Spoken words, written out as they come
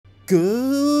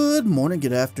Good morning,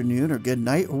 good afternoon, or good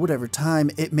night, or whatever time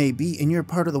it may be in your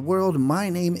part of the world. My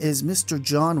name is Mr.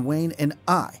 John Wayne, and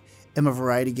I am a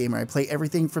variety gamer. I play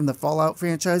everything from the Fallout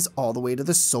franchise all the way to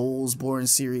the Soulsborne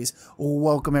series.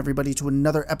 Welcome everybody to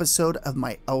another episode of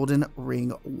my Elden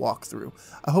Ring walkthrough.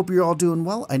 I hope you're all doing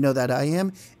well. I know that I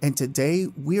am, and today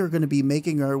we are going to be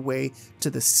making our way to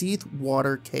the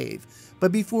Seethwater cave.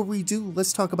 But before we do,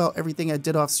 let's talk about everything I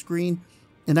did off screen,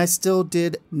 and I still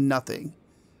did nothing.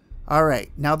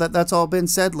 Alright, now that that's all been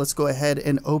said, let's go ahead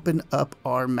and open up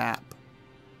our map.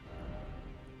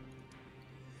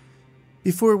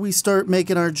 Before we start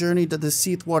making our journey to the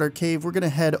Seethwater cave, we're going to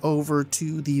head over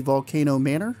to the Volcano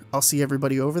Manor. I'll see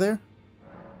everybody over there.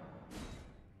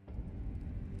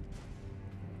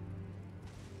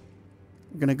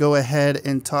 We're going to go ahead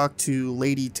and talk to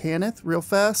Lady Tanith real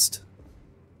fast.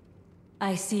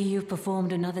 I see you've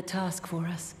performed another task for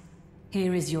us.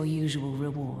 Here is your usual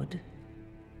reward.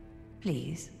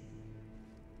 Please,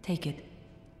 take it.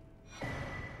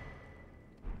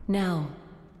 Now,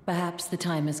 perhaps the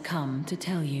time has come to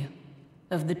tell you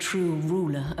of the true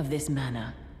ruler of this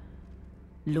manor,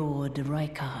 Lord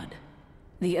Rykard.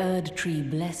 The Erd Tree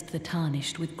blessed the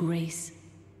Tarnished with grace,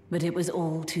 but it was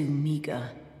all too meager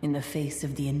in the face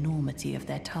of the enormity of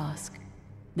their task.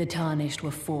 The Tarnished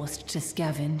were forced to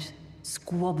scavenge,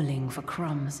 squabbling for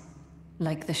crumbs,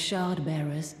 like the Shard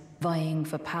Bearers, vying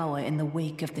for power in the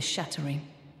wake of the Shattering.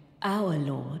 Our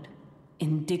Lord,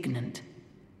 indignant,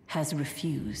 has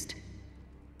refused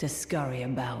to scurry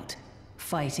about,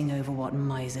 fighting over what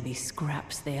miserly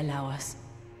scraps they allow us.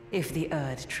 If the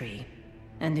Erd Tree,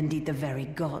 and indeed the very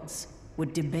gods,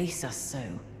 would debase us so,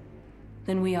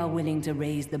 then we are willing to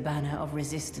raise the banner of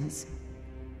resistance,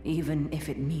 even if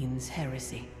it means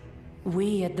heresy.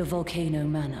 We at the Volcano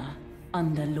Manor,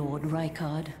 under Lord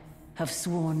Rykard, have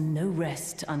sworn no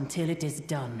rest until it is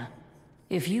done.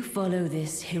 If you follow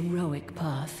this heroic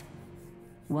path,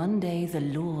 one day the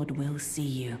Lord will see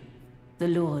you. The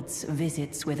Lord's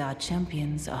visits with our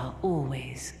champions are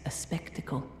always a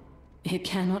spectacle. It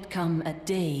cannot come a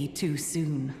day too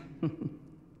soon.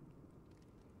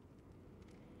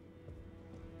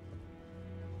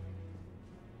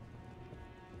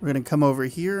 We're going to come over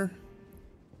here.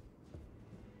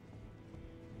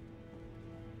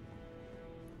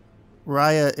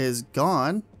 Raya is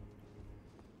gone,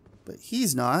 but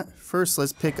he's not. First,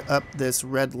 let's pick up this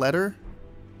red letter,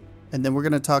 and then we're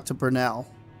going to talk to Brunel.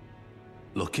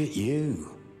 Look at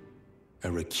you, a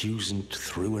recusant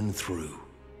through and through.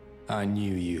 I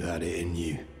knew you had it in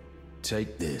you.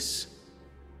 Take this.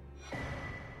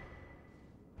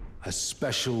 A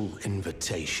special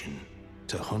invitation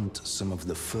to hunt some of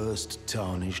the first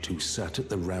Tarnished who sat at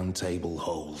the Round Table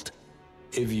hold.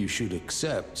 If you should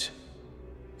accept,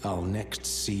 I'll next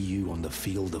see you on the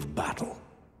field of battle.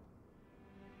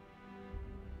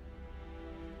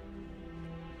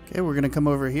 Okay, we're going to come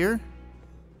over here.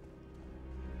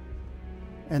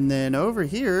 And then over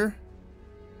here,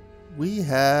 we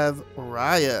have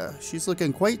Raya. She's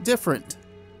looking quite different.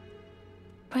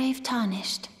 Brave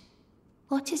Tarnished,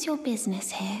 what is your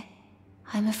business here?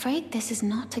 I'm afraid this is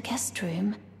not a guest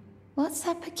room. What's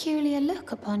that peculiar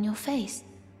look upon your face?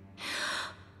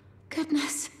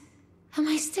 Goodness. Am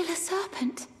I still a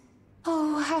serpent?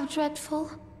 Oh, how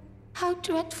dreadful. How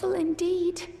dreadful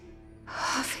indeed.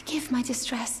 Oh, forgive my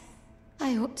distress.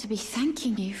 I ought to be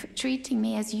thanking you for treating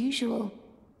me as usual.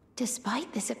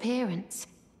 Despite this appearance,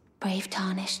 brave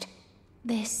Tarnished,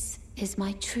 this is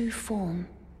my true form.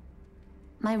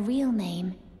 My real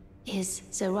name is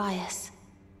Zarias.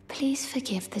 Please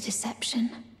forgive the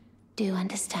deception. Do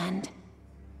understand.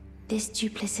 This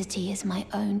duplicity is my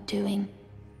own doing.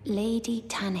 Lady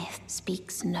Tanith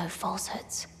speaks no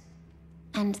falsehoods,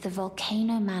 and the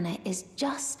Volcano Manor is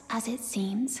just as it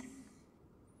seems.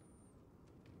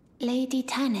 Lady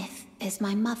Tanith is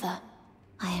my mother.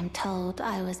 I am told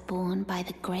I was born by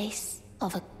the grace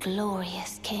of a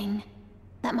glorious king,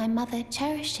 that my mother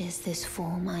cherishes this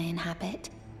form I inhabit.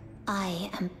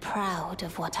 I am proud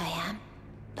of what I am,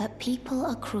 but people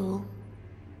are cruel.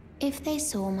 If they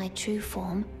saw my true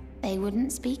form, they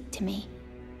wouldn't speak to me,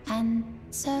 and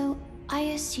so I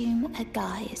assume a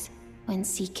guise when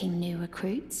seeking new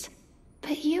recruits.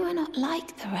 But you are not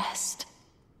like the rest.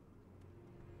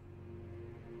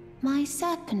 My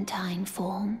serpentine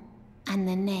form and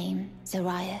the name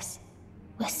Zarias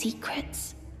were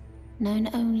secrets, known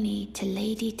only to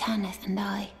Lady Tanith and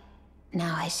I.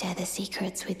 Now I share the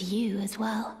secrets with you as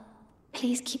well.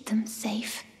 Please keep them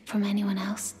safe from anyone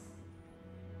else.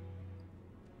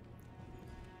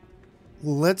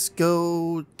 Let's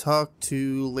go talk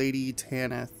to Lady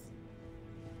Tanith.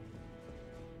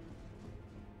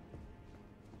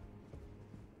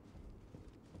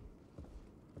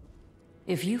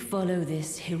 If you follow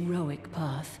this heroic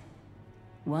path,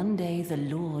 one day the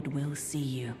Lord will see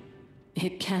you.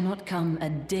 It cannot come a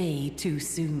day too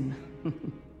soon.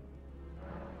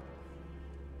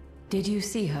 Did you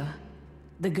see her?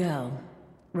 The girl,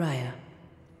 Raya,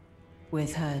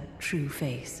 with her true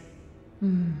face.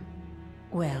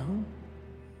 Well,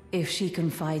 if she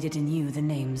confided in you the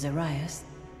name Zarias,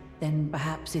 then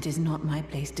perhaps it is not my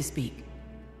place to speak.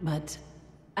 But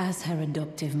as her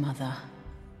adoptive mother,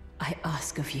 I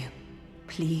ask of you,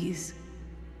 please,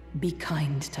 be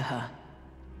kind to her.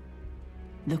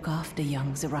 Look after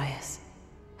young Zarias.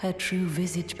 Her true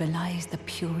visage belies the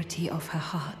purity of her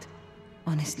heart.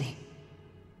 Honestly,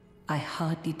 I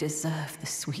hardly deserve the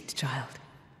sweet child.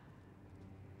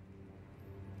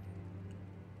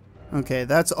 Okay,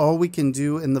 that's all we can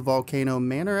do in the Volcano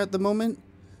Manor at the moment.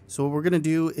 So what we're going to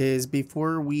do is,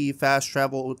 before we fast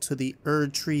travel to the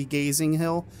Erd Tree Gazing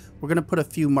Hill, we're going to put a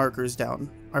few markers down.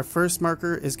 Our first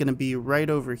marker is going to be right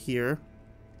over here.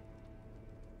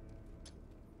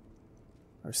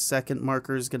 Our second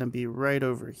marker is going to be right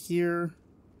over here.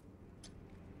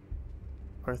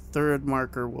 Our third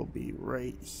marker will be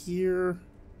right here.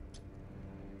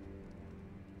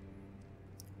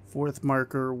 Fourth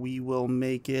marker, we will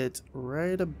make it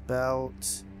right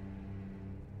about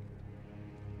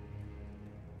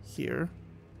here.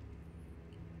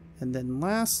 And then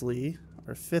lastly,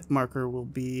 our fifth marker will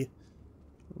be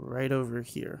right over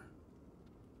here.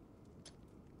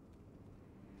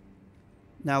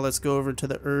 Now let's go over to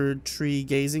the Erd Tree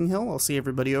Gazing Hill. I'll see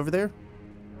everybody over there.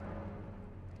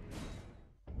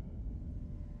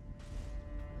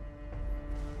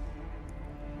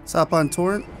 Let's hop on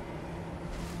Torrent.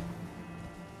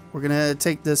 We're gonna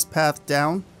take this path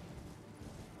down.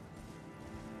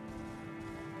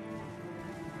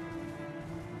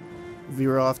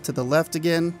 Veer off to the left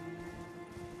again.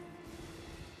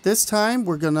 This time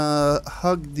we're gonna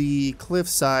hug the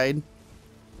cliffside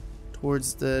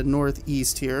towards the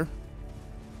northeast here.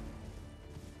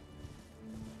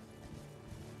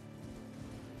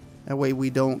 That way we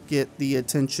don't get the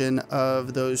attention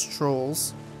of those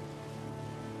trolls.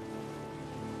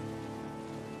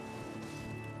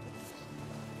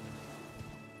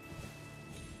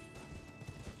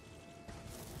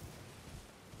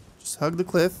 Just hug the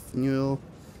cliff and you'll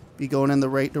be going in the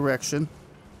right direction.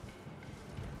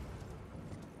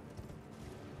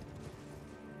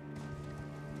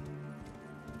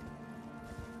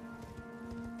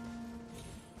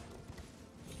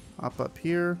 Hop up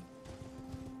here.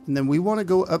 And then we want to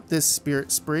go up this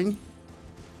spirit spring.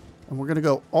 And we're going to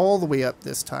go all the way up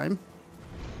this time.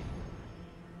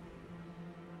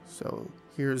 So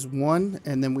here's one.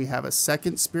 And then we have a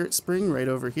second spirit spring right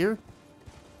over here.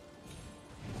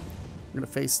 We're going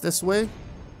to face this way.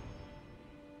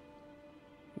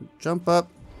 Jump up.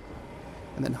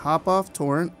 And then hop off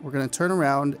Torrent. We're going to turn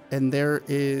around. And there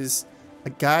is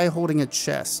a guy holding a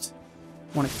chest.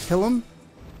 Want to kill him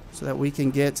so that we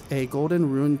can get a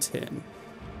golden rune tin.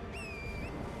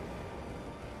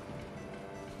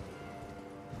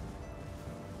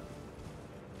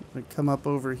 We come up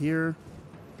over here,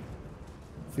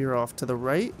 veer off to the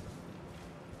right,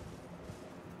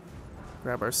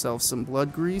 grab ourselves some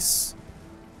blood grease,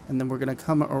 and then we're going to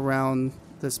come around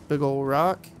this big old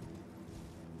rock,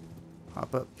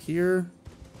 hop up here,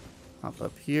 hop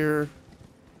up here,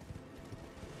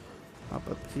 hop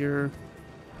up here,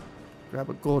 grab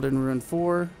a golden rune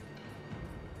 4,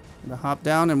 and hop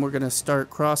down, and we're going to start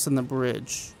crossing the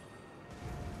bridge.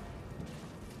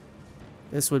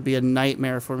 This would be a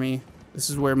nightmare for me. This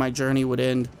is where my journey would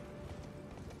end.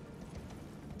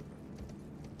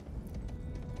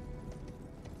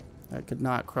 I could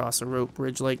not cross a rope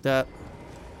bridge like that.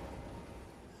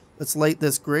 Let's light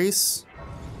this grace.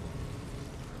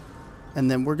 And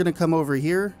then we're going to come over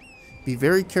here. Be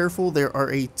very careful. There are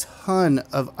a ton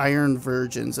of iron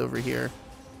virgins over here.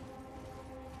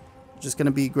 Just going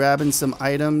to be grabbing some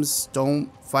items.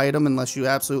 Don't fight them unless you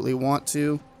absolutely want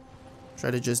to. Try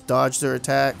to just dodge their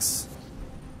attacks.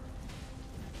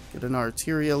 Get an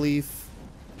arteria leaf.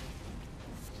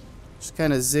 Just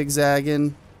kind of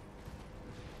zigzagging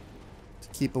to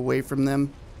keep away from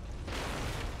them.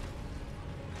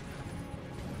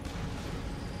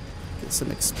 Get some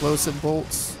explosive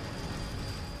bolts.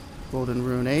 Golden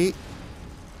rune 8.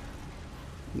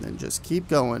 And then just keep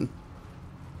going.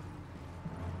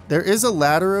 There is a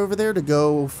ladder over there to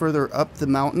go further up the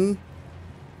mountain.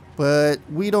 But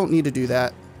we don't need to do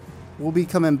that. We'll be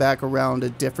coming back around a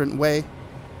different way.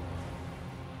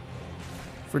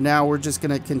 For now, we're just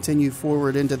going to continue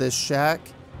forward into this shack.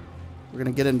 We're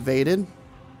going to get invaded.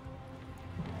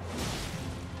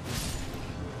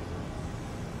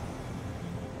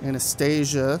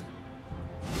 Anastasia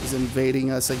She's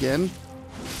invading us again.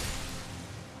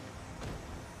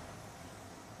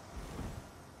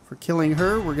 For killing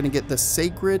her, we're going to get the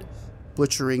Sacred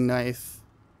Butchering Knife.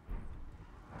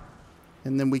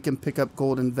 And then we can pick up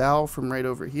Golden Vow from right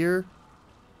over here.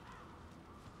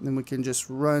 And then we can just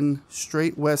run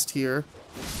straight west here.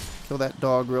 Kill that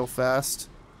dog real fast.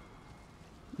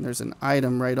 And there's an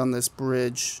item right on this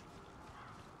bridge.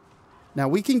 Now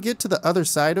we can get to the other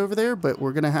side over there, but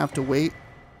we're going to have to wait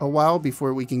a while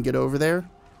before we can get over there.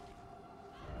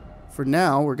 For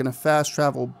now, we're going to fast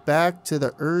travel back to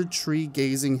the Erd Tree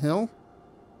Gazing Hill.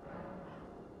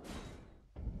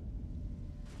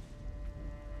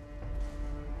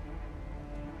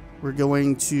 We're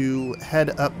going to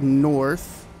head up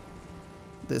north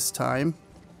this time.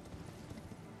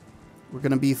 We're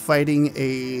going to be fighting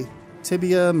a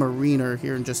Tibia Mariner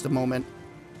here in just a moment.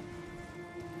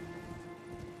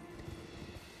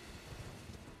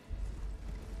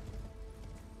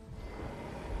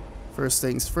 First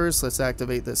things first, let's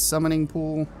activate this summoning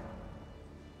pool.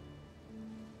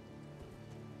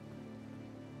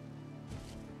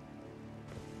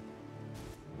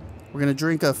 We're going to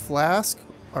drink a flask,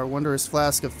 our wondrous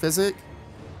flask of physic,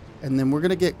 and then we're going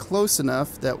to get close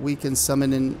enough that we can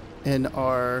summon in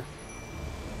our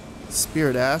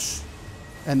Spirit Ash,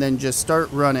 and then just start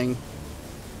running.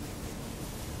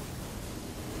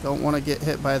 Don't want to get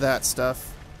hit by that stuff.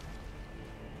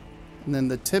 And then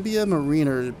the Tibia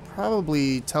Mariner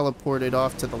probably teleported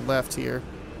off to the left here.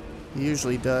 He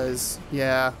usually does.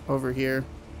 Yeah, over here.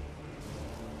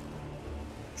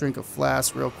 Drink a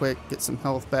flask real quick, get some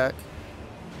health back.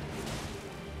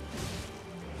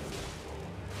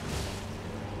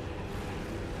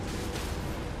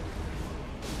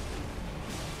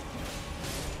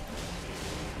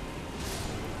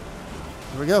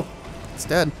 There we go. It's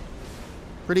dead.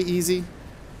 Pretty easy.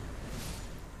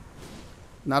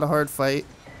 Not a hard fight.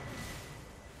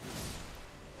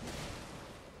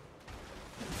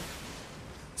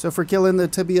 So for killing the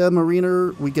Tibia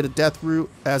Mariner, we get a death root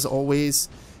as always.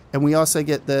 And we also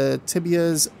get the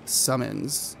Tibia's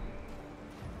summons.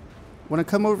 Want to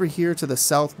come over here to the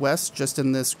southwest, just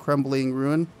in this crumbling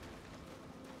ruin.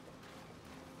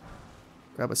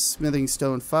 Grab a smithing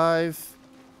stone 5.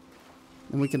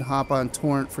 And we can hop on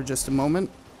Torrent for just a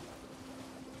moment.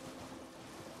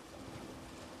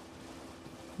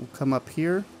 We'll come up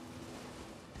here.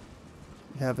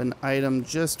 We have an item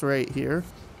just right here.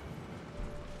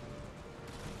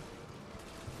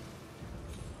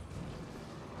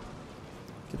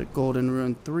 Get a Golden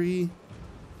Rune 3.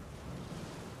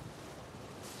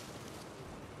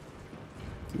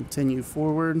 Continue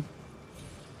forward.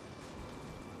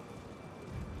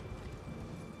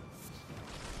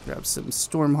 Grab some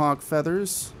Stormhawk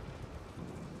feathers.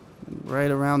 And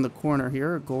right around the corner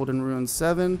here, a Golden Rune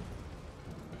 7.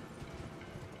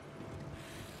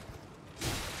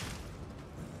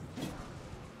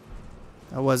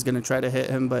 I was going to try to hit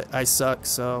him, but I suck,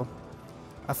 so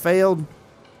I failed.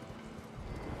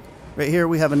 Right here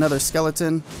we have another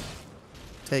skeleton.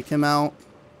 Take him out.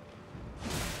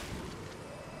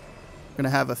 We're going to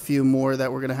have a few more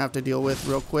that we're going to have to deal with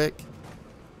real quick.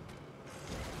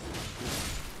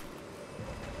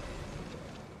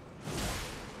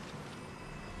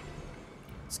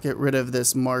 Let's get rid of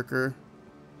this marker.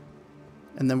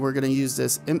 And then we're going to use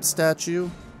this imp statue.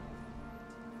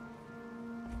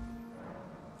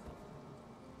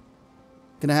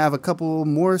 Gonna have a couple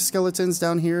more skeletons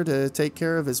down here to take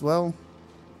care of as well.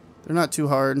 They're not too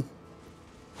hard.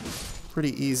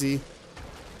 Pretty easy.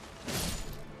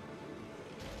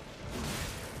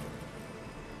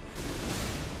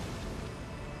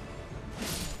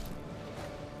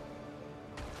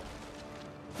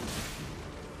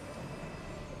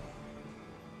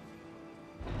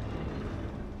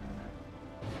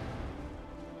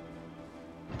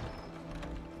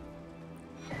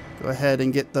 Go ahead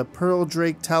and get the Pearl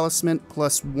Drake Talisman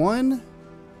 +1.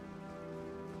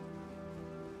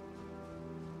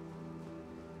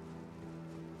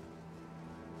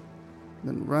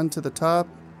 Then run to the top.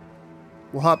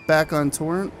 We'll hop back on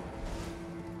Torrent.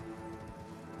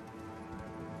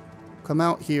 Come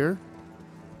out here.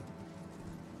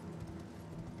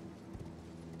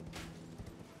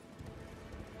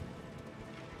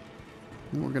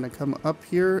 And we're going to come up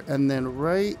here and then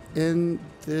right in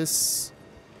this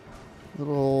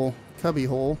little cubby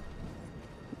hole,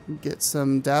 get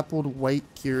some dappled white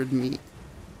cured meat.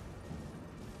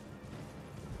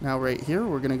 Now right here,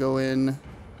 we're going to go in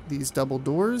these double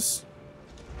doors.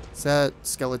 Is that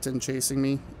skeleton chasing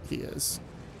me? He is.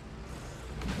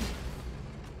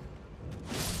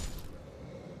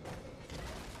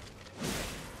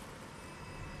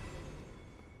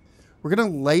 We're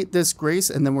going to light this grace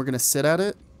and then we're going to sit at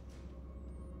it.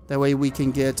 That way we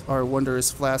can get our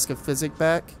wondrous flask of physic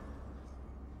back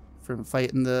from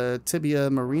fighting the Tibia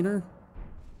Mariner.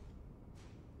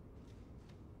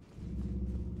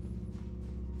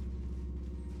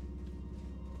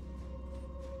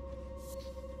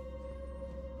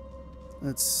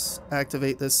 Let's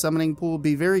activate this summoning pool.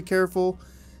 Be very careful.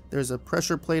 There's a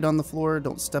pressure plate on the floor.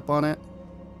 Don't step on it.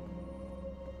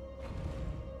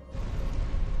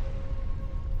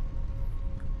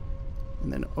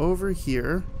 And then over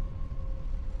here,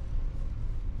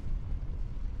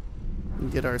 we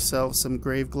get ourselves some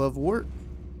Grave Glove Wort.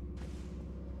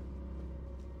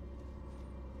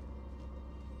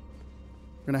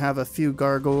 We're going to have a few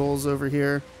gargoyles over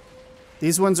here.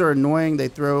 These ones are annoying. They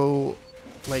throw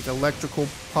like electrical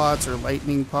pots or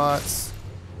lightning pots.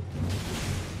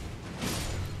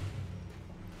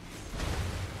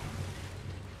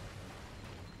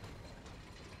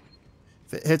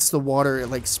 If it hits the water, it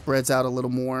like spreads out a little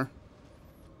more.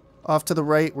 Off to the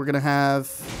right, we're gonna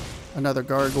have another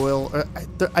gargoyle.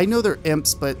 I know they're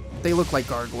imps, but they look like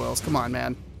gargoyles. Come on,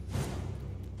 man.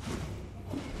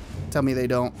 Tell me they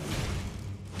don't.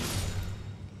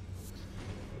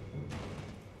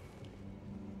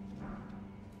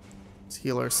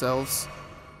 Heal ourselves.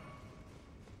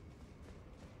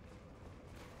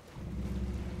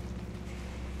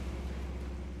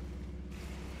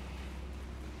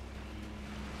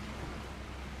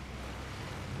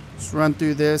 Just run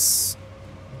through this.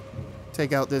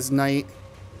 Take out this knight.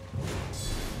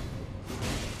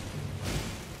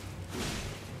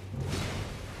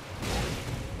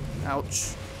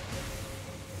 Ouch.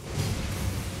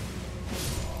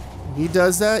 When he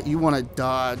does that, you want to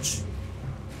dodge.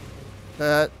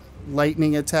 That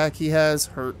lightning attack he has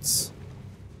hurts.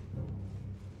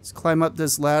 Let's climb up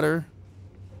this ladder.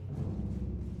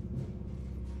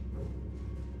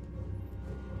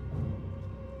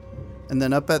 And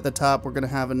then up at the top, we're going to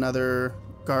have another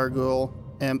gargoyle,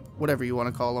 imp, whatever you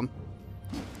want to call them.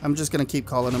 I'm just going to keep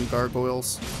calling them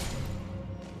gargoyles.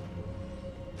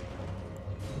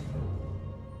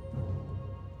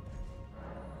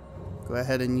 Go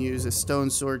ahead and use a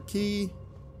stone sword key.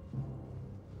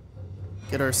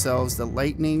 Get ourselves the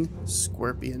lightning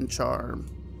scorpion charm.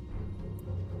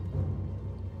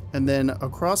 And then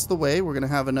across the way, we're going to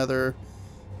have another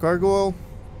gargoyle.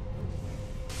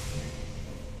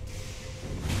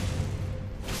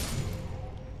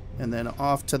 And then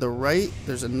off to the right,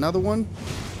 there's another one.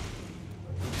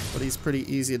 But he's pretty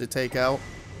easy to take out.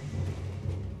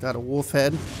 Got a wolf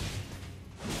head.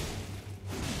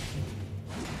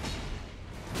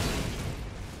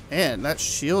 And that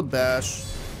shield bash.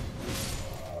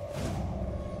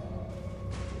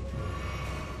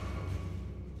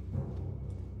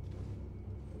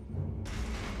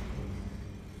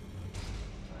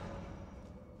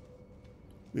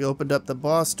 We opened up the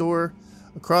boss door.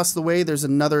 Across the way, there's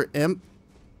another imp.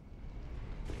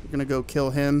 We're gonna go kill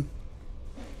him.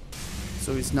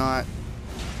 So he's not...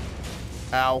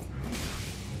 Ow.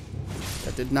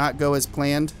 That did not go as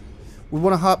planned. We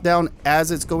want to hop down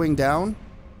as it's going down,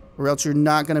 or else you're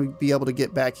not gonna be able to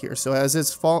get back here. So as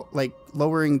it's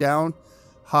lowering down,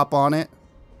 hop on it.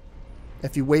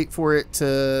 If you wait for it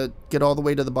to get all the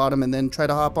way to the bottom and then try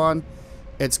to hop on,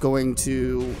 it's going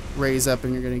to raise up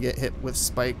and you're going to get hit with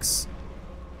spikes.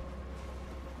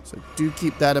 So do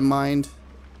keep that in mind.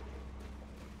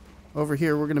 Over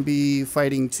here, we're going to be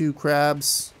fighting 2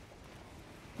 crabs.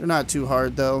 They're not too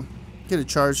hard, though. Get a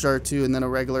charged R2 and then a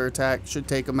regular attack. Should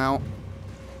take them out.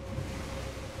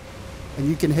 And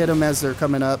you can hit them as they're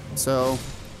coming up. So,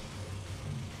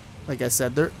 like I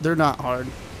said, they're not hard.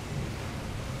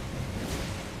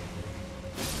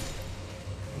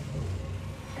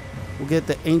 We'll get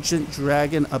the Ancient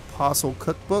Dragon Apostle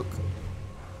Cookbook.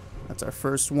 That's our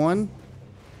first one.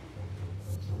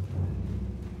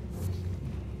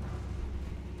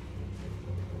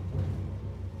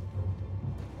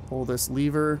 Pull this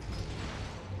lever.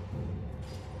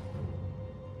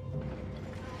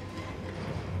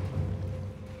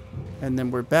 And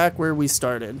then we're back where we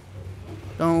started.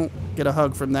 Don't get a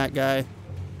hug from that guy.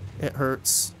 It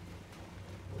hurts.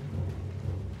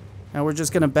 Now we're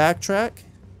just going to backtrack.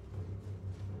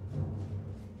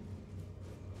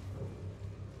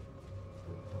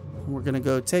 We're going to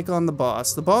go take on the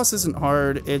boss. The boss isn't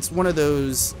hard. It's one of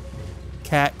those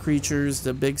cat creatures,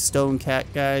 the big stone cat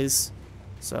guys.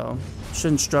 So,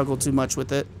 shouldn't struggle too much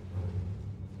with it.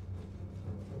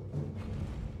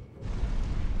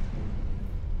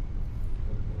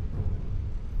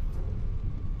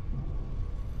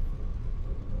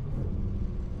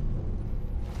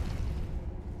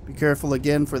 Be careful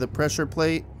again for the pressure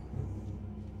plate.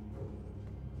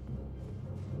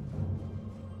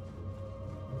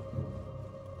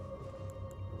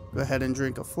 Go ahead and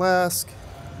drink a flask.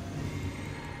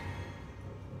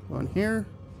 Go in here.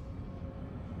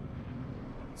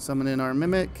 Summon in our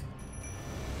mimic.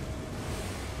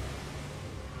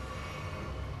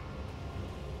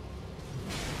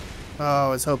 Oh, I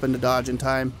was hoping to dodge in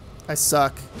time. I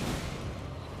suck.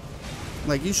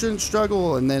 Like, you shouldn't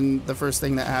struggle, and then the first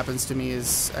thing that happens to me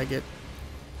is I get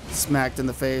smacked in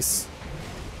the face.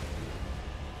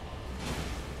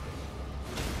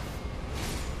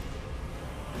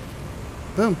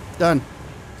 Boom, done.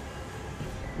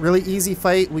 Really easy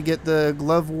fight. We get the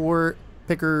Glove War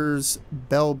Picker's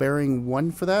Bell Bearing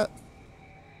 1 for that.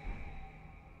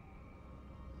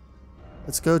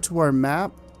 Let's go to our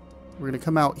map. We're going to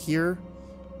come out here.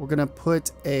 We're going to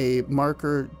put a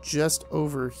marker just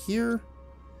over here.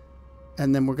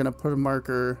 And then we're going to put a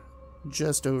marker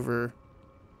just over,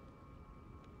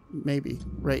 maybe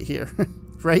right here.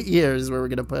 Right here is where we're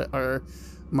going to put our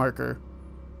marker.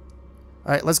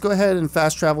 All right, let's go ahead and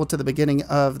fast travel to the beginning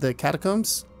of the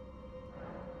catacombs.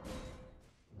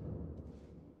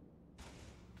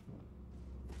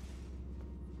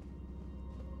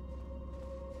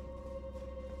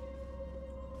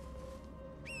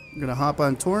 I'm going to hop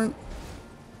on Torrent.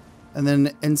 And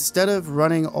then instead of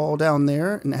running all down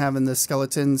there and having the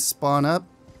skeletons spawn up,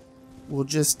 we'll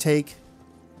just take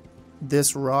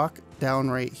this rock down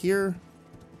right here.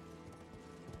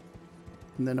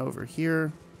 And then over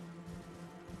here.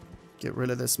 Get rid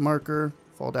of this marker.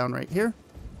 Fall down right here.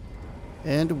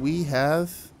 And we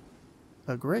have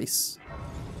a grace.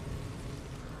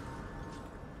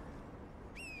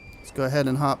 Let's go ahead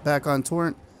and hop back on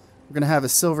Torrent. We're going to have a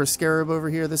silver scarab over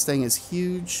here. This thing is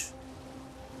huge.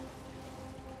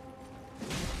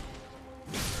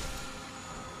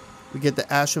 We get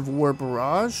the Ash of War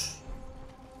Barrage.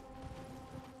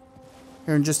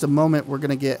 Here in just a moment, we're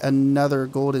going to get another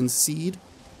golden seed.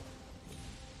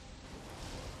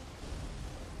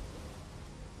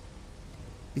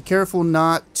 Be careful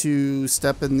not to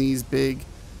step in these big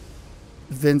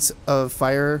vents of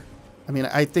fire. I mean,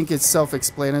 I think it's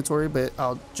self-explanatory, but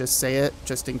I'll just say it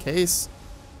just in case.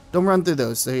 Don't run through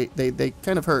those. They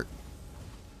kind of hurt.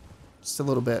 Just a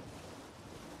little bit.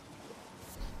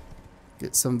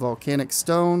 Get some volcanic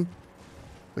stone.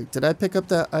 Wait, did I pick up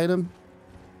that item?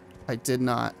 I did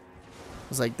not. I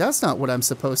was like, that's not what I'm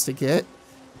supposed to get.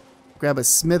 Grab a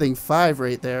smithing 5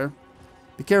 right there.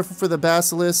 Be careful for the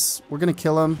basilisks. We're going to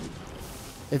kill them.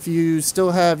 If you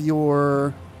still have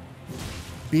your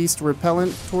beast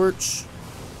repellent torch,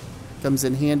 comes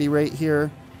in handy right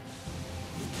here.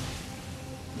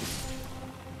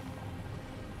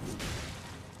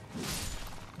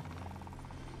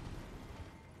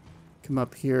 Come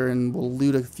up here and we'll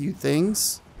loot a few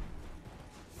things.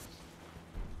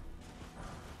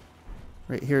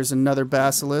 Right here's another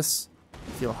basilisk.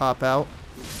 If you'll hop out.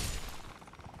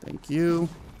 Thank you.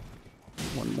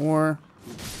 One more.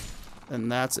 And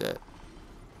that's it.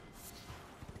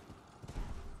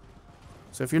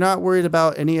 So if you're not worried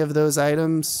about any of those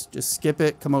items, just skip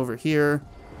it. Come over here.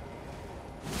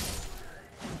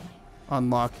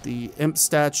 Unlock the imp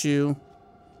statue.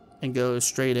 And go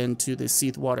straight into the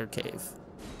Seethwater cave.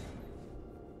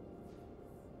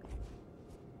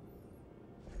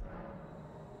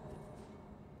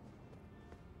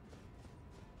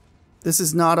 This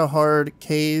is not a hard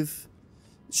cave.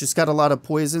 It's just got a lot of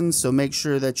poison, so make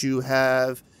sure that you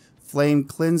have Flame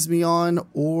Cleanse Me on,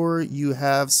 or you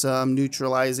have some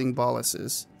neutralizing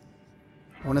boluses.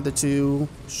 One of the two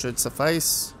should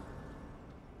suffice.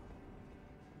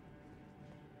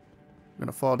 I'm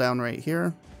gonna fall down right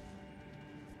here.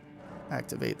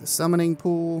 Activate the summoning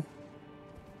pool.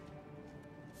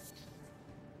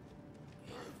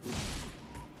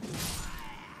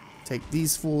 Take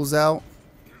these fools out.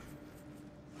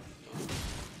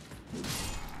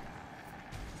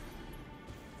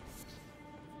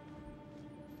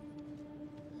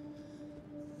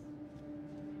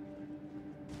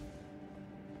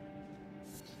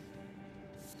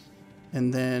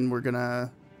 And then we're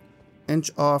gonna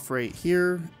inch off right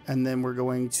here, and then we're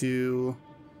going to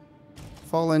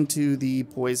fall into the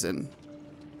poison.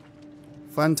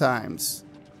 Fun times.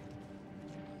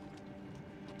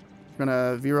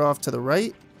 Gonna veer off to the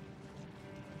right.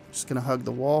 Just gonna hug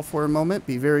the wall for a moment.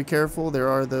 Be very careful. There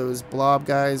are those blob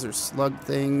guys or slug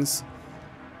things,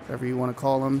 whatever you want to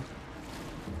call them.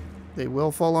 They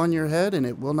will fall on your head and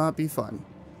it will not be fun.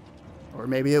 Or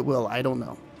maybe it will, I don't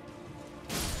know.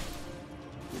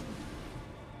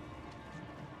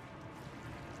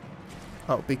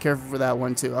 Oh, be careful for that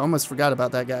one too. I almost forgot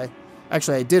about that guy.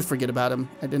 Actually, I did forget about him.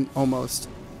 I didn't almost.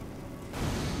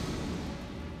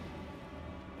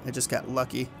 I just got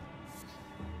lucky.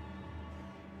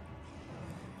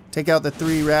 Take out the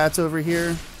 3 rats over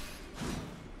here.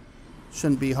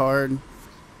 Shouldn't be hard.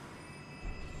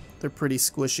 They're pretty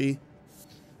squishy.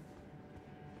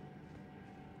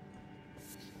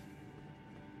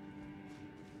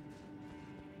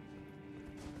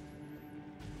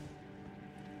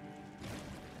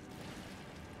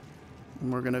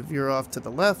 And we're going to veer off to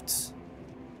the left.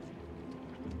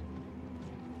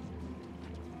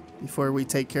 Before we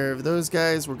take care of those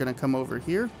guys, we're going to come over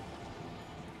here.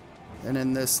 And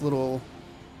in this little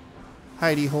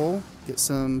hidey hole, get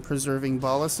some preserving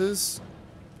boluses.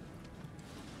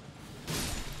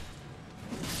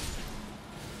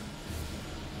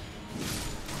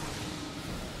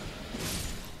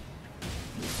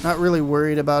 Not really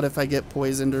worried about if I get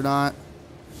poisoned or not.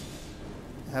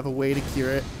 I have a way to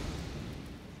cure it.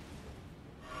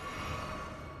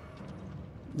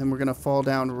 Then we're going to fall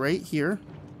down right here.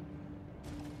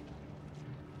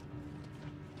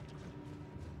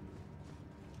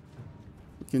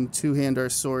 We can two-hand our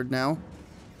sword now.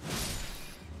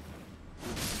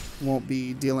 Won't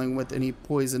be dealing with any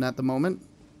poison at the moment.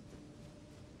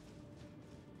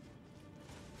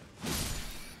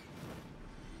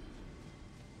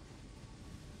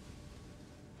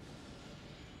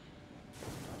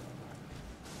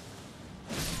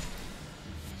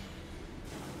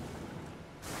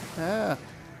 Ah,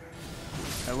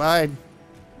 I lied.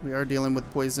 We are dealing with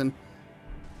poison.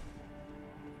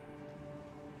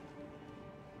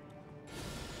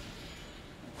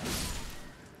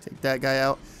 Take that guy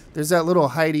out. There's that little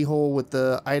hidey hole with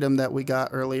the item that we got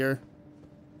earlier.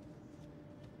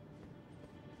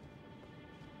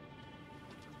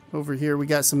 Over here we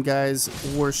got some guys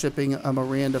worshipping a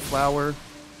Miranda flower.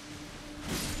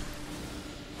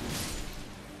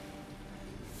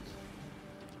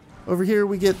 Over here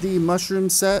we get the mushroom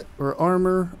set, or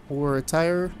armor, or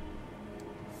attire.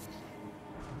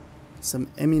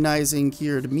 Some immunizing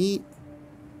cured meat.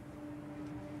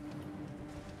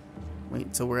 Wait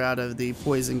until we're out of the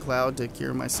poison cloud to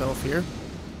cure myself here.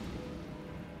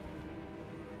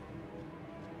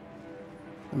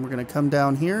 And we're going to come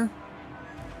down here.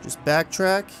 Just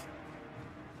backtrack.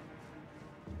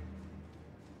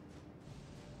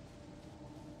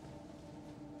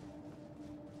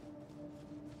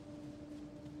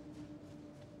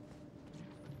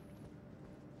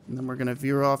 And then we're going to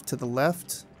veer off to the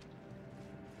left.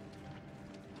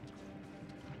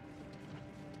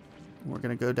 We're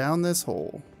going to go down this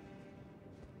hole.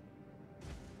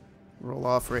 Roll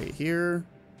off right here.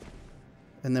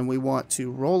 And then we want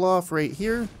to roll off right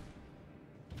here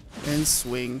and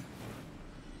swing.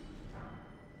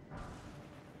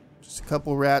 Just a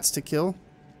couple rats to kill.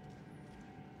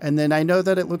 And then I know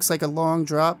that it looks like a long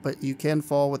drop, but you can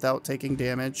fall without taking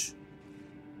damage.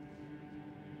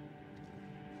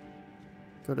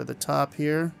 Go to the top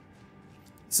here.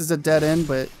 This is a dead end,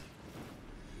 but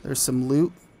there's some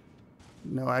loot.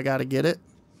 No, I gotta get it.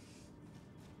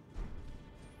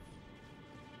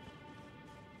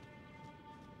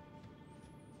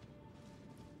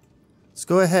 Let's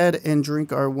go ahead and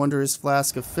drink our Wondrous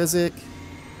Flask of Physic.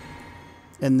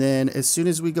 And then as soon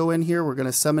as we go in here, we're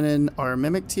gonna summon in our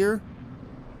Mimic Tier.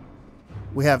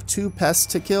 We have 2 pests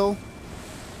to kill.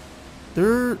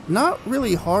 They're not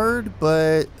really hard,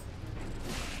 but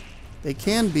they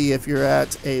can be if you're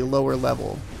at a lower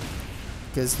level.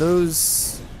 Because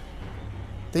those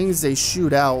things they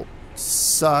shoot out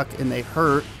suck and they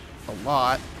hurt a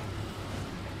lot.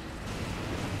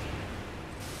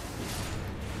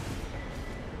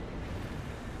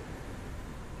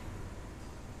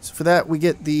 So for that we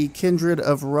get the Kindred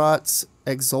of Rot's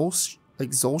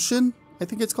Exulsion, I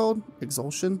think it's called.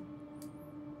 Exulsion.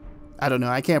 I don't know,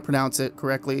 I can't pronounce it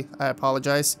correctly. I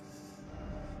apologize.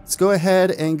 Let's go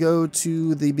ahead and go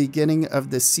to the beginning of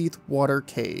the Seethwater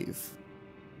cave.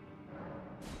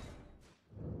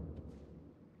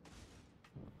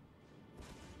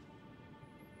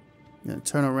 I'm going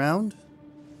to turn around.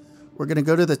 We're going to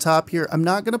go to the top here. I'm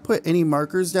not going to put any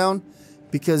markers down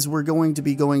because we're going to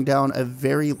be going down a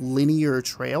very linear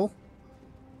trail.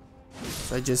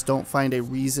 So I just don't find a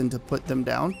reason to put them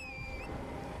down.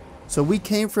 So we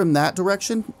came from that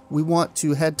direction. We want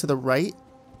to head to the right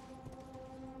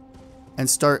and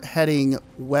start heading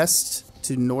west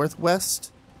to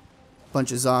northwest. A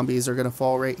bunch of zombies are going to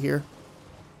fall right here.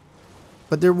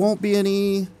 But there won't be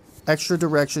any extra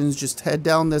directions. Just head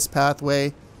down this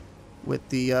pathway with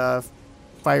the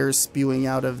fire spewing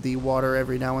out of the water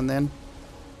every now and then.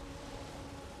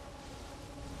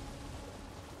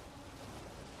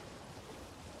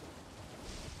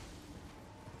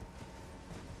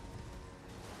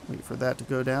 Wait for that to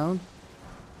go down.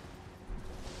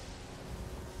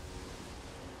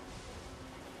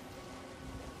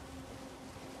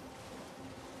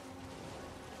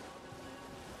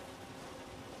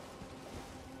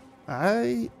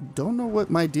 I don't know what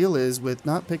my deal is with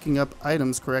not picking up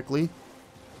items correctly.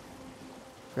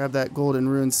 Grab that golden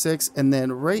rune 6, and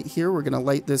then right here we're going to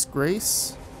light this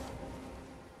grace.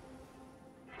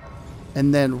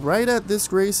 And then right at this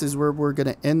grace is where we're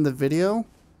going to end the video.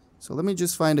 So let me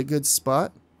just find a good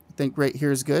spot. I think right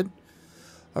here is good.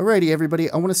 Alrighty,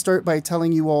 everybody, I want to start by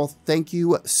telling you all thank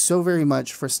you so very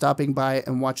much for stopping by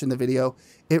and watching the video.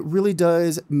 It really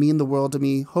does mean the world to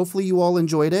me. Hopefully you all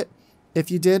enjoyed it. If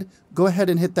you did, go ahead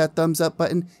and hit that thumbs up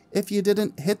button. If you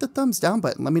didn't, hit the thumbs down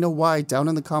button. Let me know why down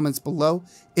in the comments below.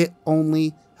 It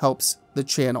only helps the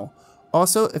channel.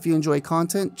 Also, if you enjoy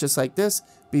content just like this,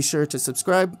 be sure to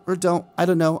subscribe or don't. I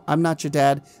don't know. I'm not your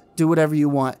dad. Do whatever you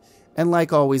want. And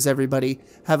like always, everybody,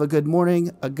 have a good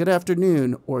morning, a good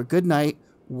afternoon, or good night,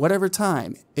 whatever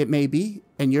time it may be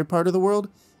in your part of the world.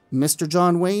 Mr.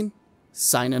 John Wayne,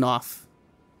 signing off.